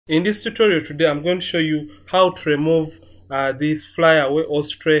In this tutorial today, I'm going to show you how to remove this flyaway or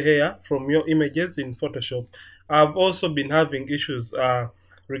stray hair from your images in Photoshop. I've also been having issues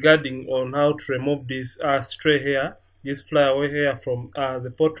regarding on how to remove this stray hair, this flyaway hair from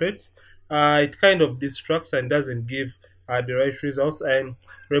the portraits. It kind of distracts and doesn't give the right results, and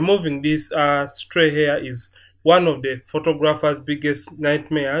removing this stray hair is one of the photographer's biggest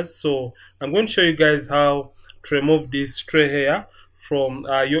nightmares. So I'm going to show you guys how to remove this stray hair from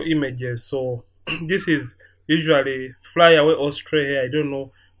your images. So this is usually flyaway or stray hair, I don't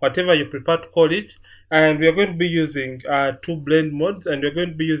know, whatever you prefer to call it. And we are going to be using two blend modes, and we're going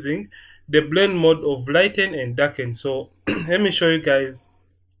to be using the blend mode of lighten and darken. So let me show you guys.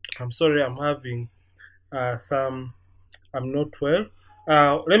 I'm sorry, I'm having I'm not well.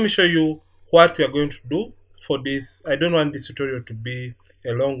 Let me show you what we are going to do for this. I don't want this tutorial to be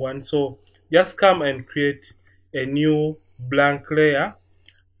a long one, so just come and create a new blank layer.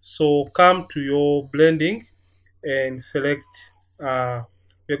 So come to your blending and select we're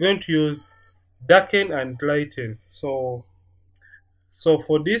going to use darken and lighten. So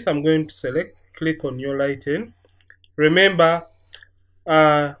for this, I'm going to select, click on your lighten. Remember,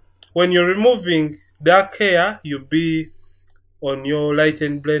 when you're removing dark hair, you'll be on your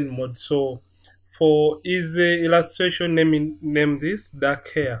lighten blend mode. So for easy illustration, name this dark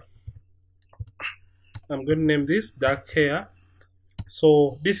hair. I'm going to name this dark hair.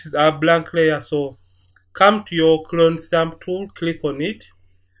 So this is our blank layer. So come to your clone stamp tool, click on it,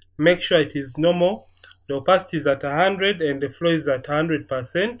 make sure it is normal, the opacity is at 100 and the flow is at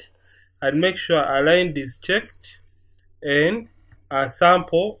 100%, and make sure aligned is checked, and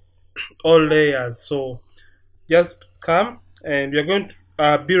sample all layers. So just come, and you're going to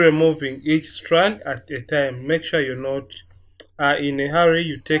be removing each strand at a time. Make sure you're not in a hurry.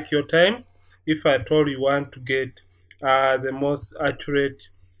 You take your time if at all you want to get the most accurate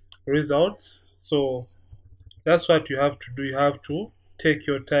results. So that's what you have to do. You have to take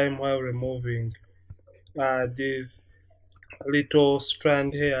your time while removing these little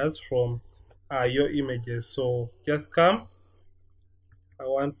strand hairs from your images. So just come, I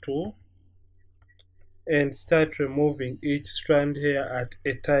want to, and start removing each strand hair at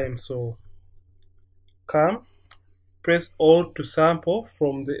a time. So come, press Alt to sample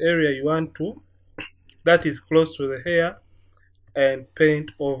from the area you want to, that is close to the hair, and paint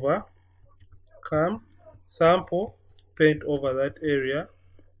over. Come, sample, paint over that area.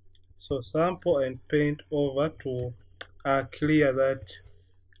 So sample and paint over to clear that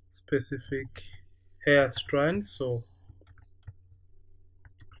specific hair strand. So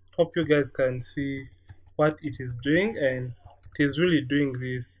hope you guys can see what it is doing, and it is really doing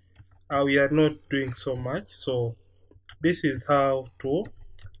this. We are not doing so much. So this is how to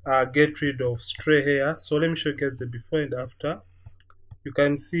get rid of stray hair. So let me show you guys the before and after. You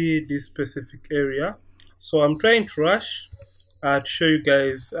can see this specific area. So I'm trying to rush to show you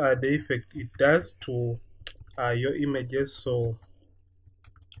guys the effect it does to your images. So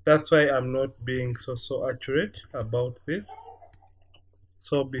that's why I'm not being so accurate about this.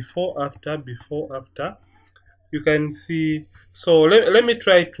 So before after, you can see. So let me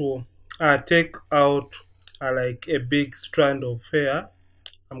try to take out like a big strand of hair.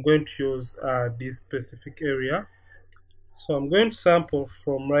 I'm going to use this specific area. So I'm going to sample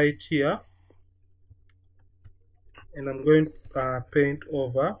from right here, and I'm going to paint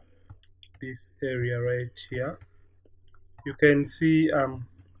over this area right here. You can see I'm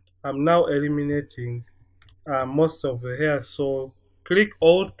now eliminating most of the hair. So click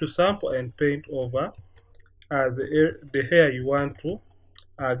Alt to sample and paint over the hair you want to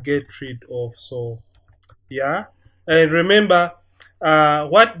get rid of. So yeah, and remember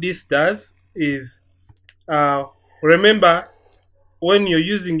what this does is remember, when you're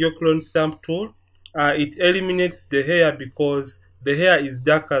using your clone stamp tool, it eliminates the hair because the hair is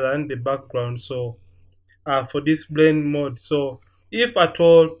darker than the background. So for this blend mode, so if at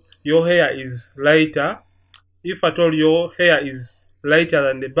all your hair is lighter, than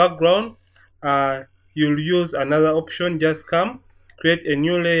the background, you'll use another option. Just come, create a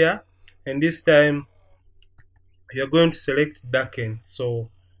new layer, and this time you're going to select darken. So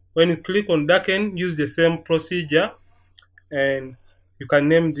when you click on darken, use the same procedure, and you can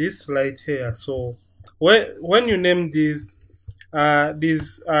name this light hair. So when you name these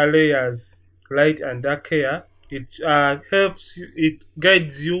layers light and dark hair, it helps you, it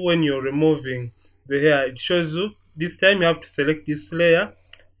guides you when you're removing the hair. It shows you this time you have to select this layer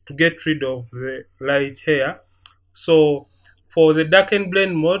to get rid of the light hair. So for the darken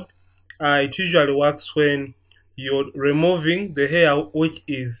blend mode, it usually works when you're removing the hair which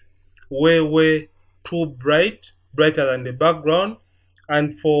is way too brighter than the background,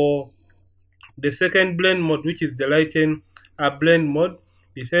 And for the second blend mode, which is the lighten blend mode,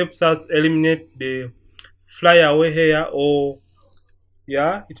 it helps us eliminate the flyaway hair, or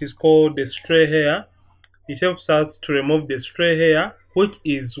yeah, it is called the stray hair. It helps us to remove the stray hair, which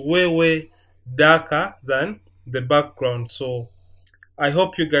is way darker than the background. So I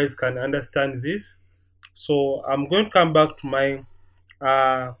hope you guys can understand this. So I'm going to come back to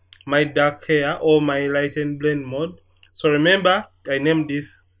my dark hair, or my lighten blend mode. So remember, I named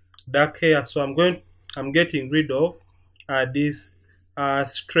this dark hair, so I'm getting rid of this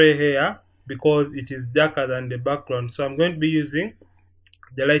stray hair because it is darker than the background. So I'm going to be using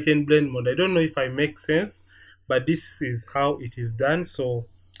the lighten blend mode. I don't know if I make sense, but this is how it is done. So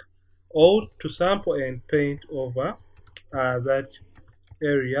all to sample and paint over that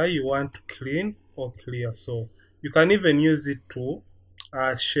area you want to clean or clear. So you can even use it to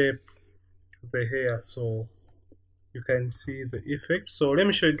shape the hair, so you can see the effect. So let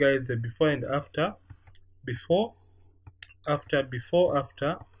me show you guys the before and after. Before, after, before,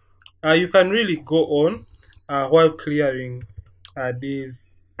 after. You can really go on while clearing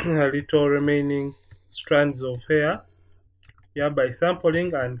these little remaining strands of hair, yeah, by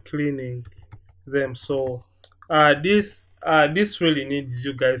sampling and cleaning them. So this really needs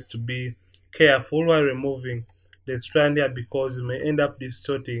you guys to be careful while removing the strand here, because you may end up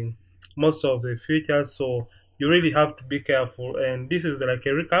distorting most of the features. So you really have to be careful, and this is like a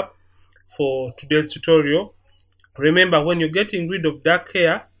recap for today's tutorial. Remember, when you're getting rid of dark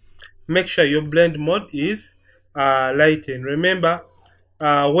hair, make sure your blend mode is lighten. Remember,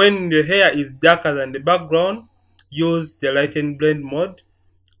 when the hair is darker than the background, use the lighten blend mode,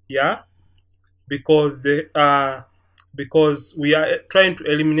 yeah, because we are trying to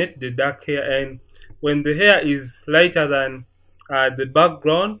eliminate the dark hair. And when the hair is lighter than the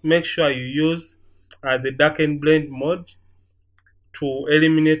background, make sure you use the darken blend mode to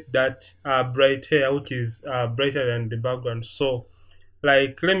eliminate that bright hair, which is brighter than the background. So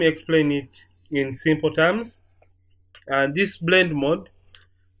like, let me explain it in simple terms. This blend mode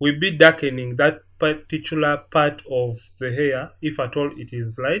will be darkening that particular part of the hair, if at all it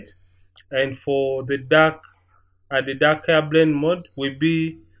is light. And for the dark hair blend mode will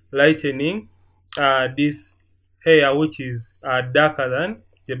be lightening this hair, which is darker than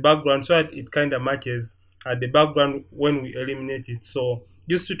the background, so that it kind of matches the background when we eliminate it. So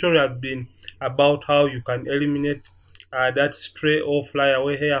this tutorial has been about how you can eliminate that stray or fly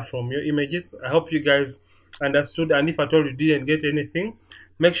away hair from your images. I hope you guys understood, and if at all you didn't get anything,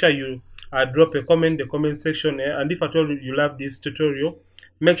 make sure you drop a comment in the comment section, and if at all you love this tutorial,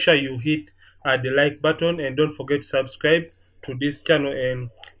 make sure you hit the like button, and don't forget to subscribe to this channel. And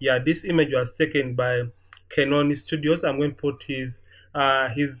yeah, this image was taken by Canon Studios. I'm going to put his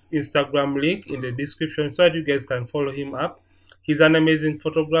Instagram link in the description so that you guys can follow him up. He's an amazing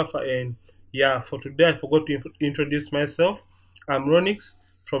photographer. And yeah, for today I forgot to introduce myself. I'm Ronix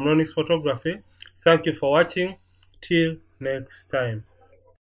from Ronix Photography. Thank you for watching. Till next time.